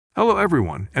Hello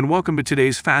everyone, and welcome to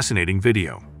today's fascinating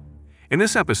video. In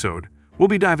this episode, we'll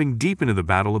be diving deep into the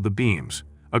Battle of the Beams,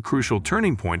 a crucial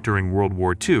turning point during World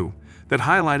War II that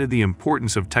highlighted the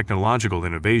importance of technological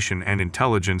innovation and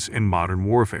intelligence in modern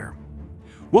warfare.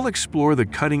 We'll explore the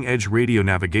cutting-edge radio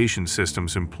navigation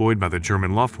systems employed by the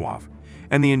German Luftwaffe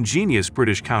and the ingenious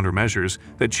British countermeasures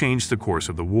that changed the course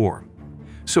of the war.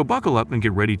 So buckle up and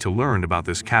get ready to learn about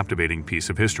this captivating piece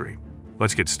of history.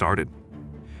 Let's get started.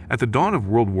 At the dawn of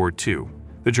World War II,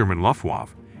 the German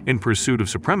Luftwaffe, in pursuit of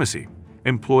supremacy,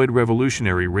 employed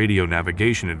revolutionary radio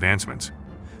navigation advancements.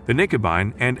 The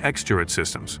Knickebein and X-Gerät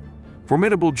systems,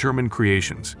 formidable German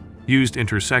creations, used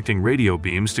intersecting radio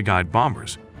beams to guide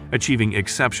bombers, achieving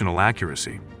exceptional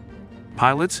accuracy.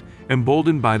 Pilots,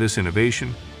 emboldened by this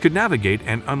innovation, could navigate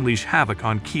and unleash havoc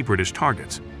on key British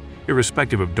targets,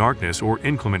 irrespective of darkness or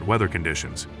inclement weather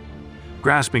conditions.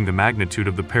 Grasping the magnitude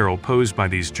of the peril posed by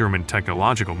these German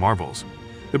technological marvels,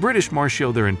 the British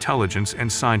marshaled their intelligence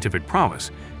and scientific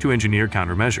prowess to engineer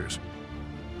countermeasures.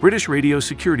 British Radio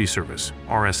Security Service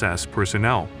 (RSS)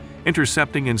 personnel,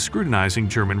 intercepting and scrutinizing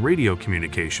German radio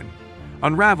communication,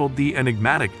 unraveled the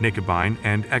enigmatic Knickebein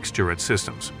and X-Gerät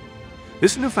systems.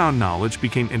 This newfound knowledge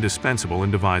became indispensable in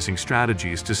devising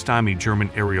strategies to stymie German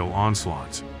aerial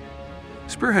onslaughts.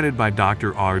 Spearheaded by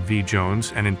Dr. R.V.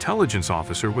 Jones, an intelligence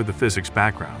officer with a physics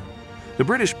background, the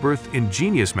British birthed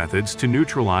ingenious methods to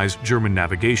neutralize German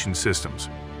navigation systems.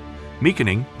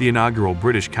 Meakening, the inaugural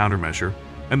British countermeasure,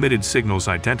 emitted signals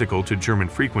identical to German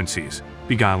frequencies,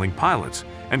 beguiling pilots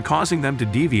and causing them to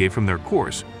deviate from their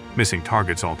course, missing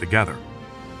targets altogether.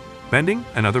 Bending,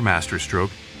 another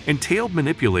masterstroke, entailed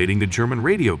manipulating the German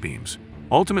radio beams,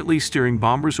 ultimately steering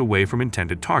bombers away from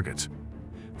intended targets.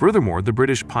 Furthermore, the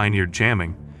British pioneered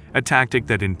jamming, a tactic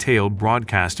that entailed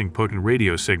broadcasting potent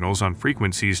radio signals on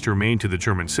frequencies germane to the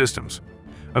German systems,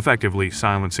 effectively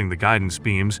silencing the guidance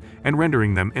beams and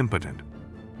rendering them impotent.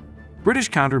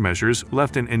 British countermeasures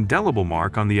left an indelible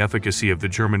mark on the efficacy of the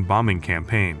German bombing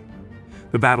campaign.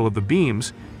 The Battle of the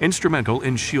Beams, instrumental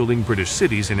in shielding British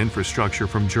cities and infrastructure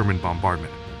from German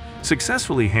bombardment,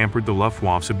 successfully hampered the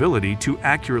Luftwaffe's ability to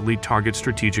accurately target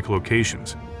strategic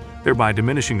locations, thereby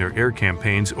diminishing their air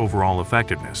campaign's overall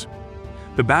effectiveness.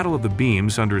 The Battle of the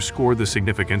Beams underscored the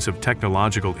significance of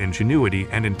technological ingenuity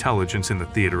and intelligence in the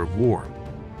theater of war.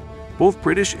 Both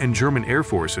British and German air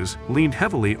forces leaned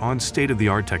heavily on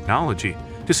state-of-the-art technology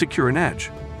to secure an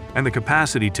edge, and the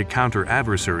capacity to counter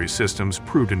adversary systems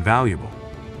proved invaluable.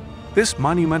 This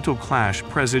monumental clash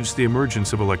presaged the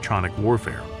emergence of electronic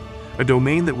warfare, a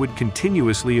domain that would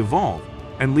continuously evolve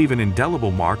and leave an indelible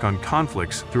mark on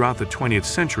conflicts throughout the 20th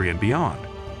century and beyond.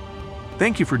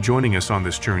 Thank you for joining us on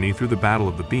this journey through the Battle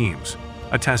of the Beams,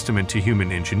 a testament to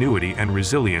human ingenuity and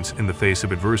resilience in the face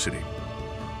of adversity.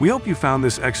 We hope you found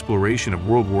this exploration of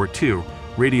World War II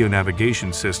radio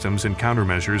navigation systems and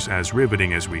countermeasures as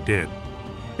riveting as we did.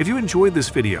 If you enjoyed this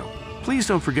video, please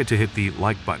don't forget to hit the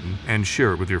like button and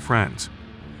share it with your friends.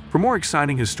 For more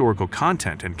exciting historical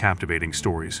content and captivating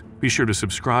stories, be sure to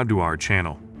subscribe to our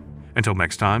channel. Until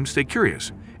next time, stay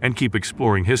curious and keep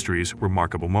exploring history's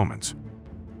remarkable moments.